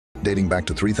dating back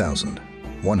to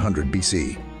 3100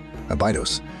 BC.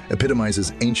 Abydos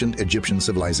epitomizes ancient Egyptian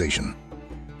civilization.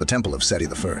 The Temple of Seti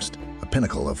I, a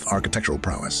pinnacle of architectural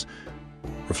prowess,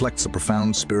 reflects a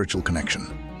profound spiritual connection.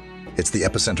 It's the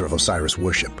epicenter of Osiris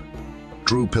worship,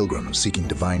 true pilgrims seeking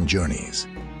divine journeys.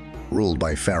 Ruled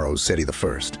by pharaohs Seti I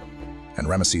and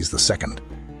Ramesses II,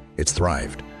 it's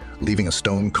thrived, leaving a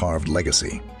stone-carved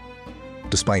legacy.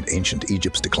 Despite ancient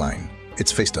Egypt's decline,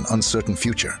 it's faced an uncertain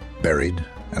future, buried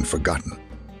and forgotten.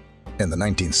 In the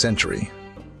 19th century,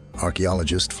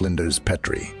 archaeologist Flinders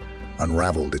Petrie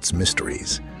unraveled its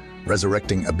mysteries,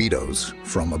 resurrecting Abydos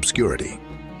from obscurity.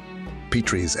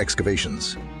 Petrie's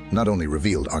excavations not only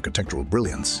revealed architectural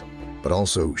brilliance, but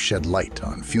also shed light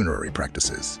on funerary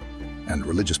practices and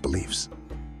religious beliefs.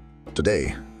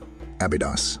 Today,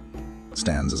 Abydos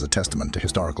stands as a testament to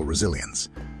historical resilience,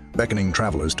 beckoning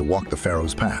travelers to walk the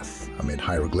pharaoh's path amid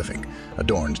hieroglyphic,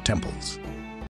 adorned temples.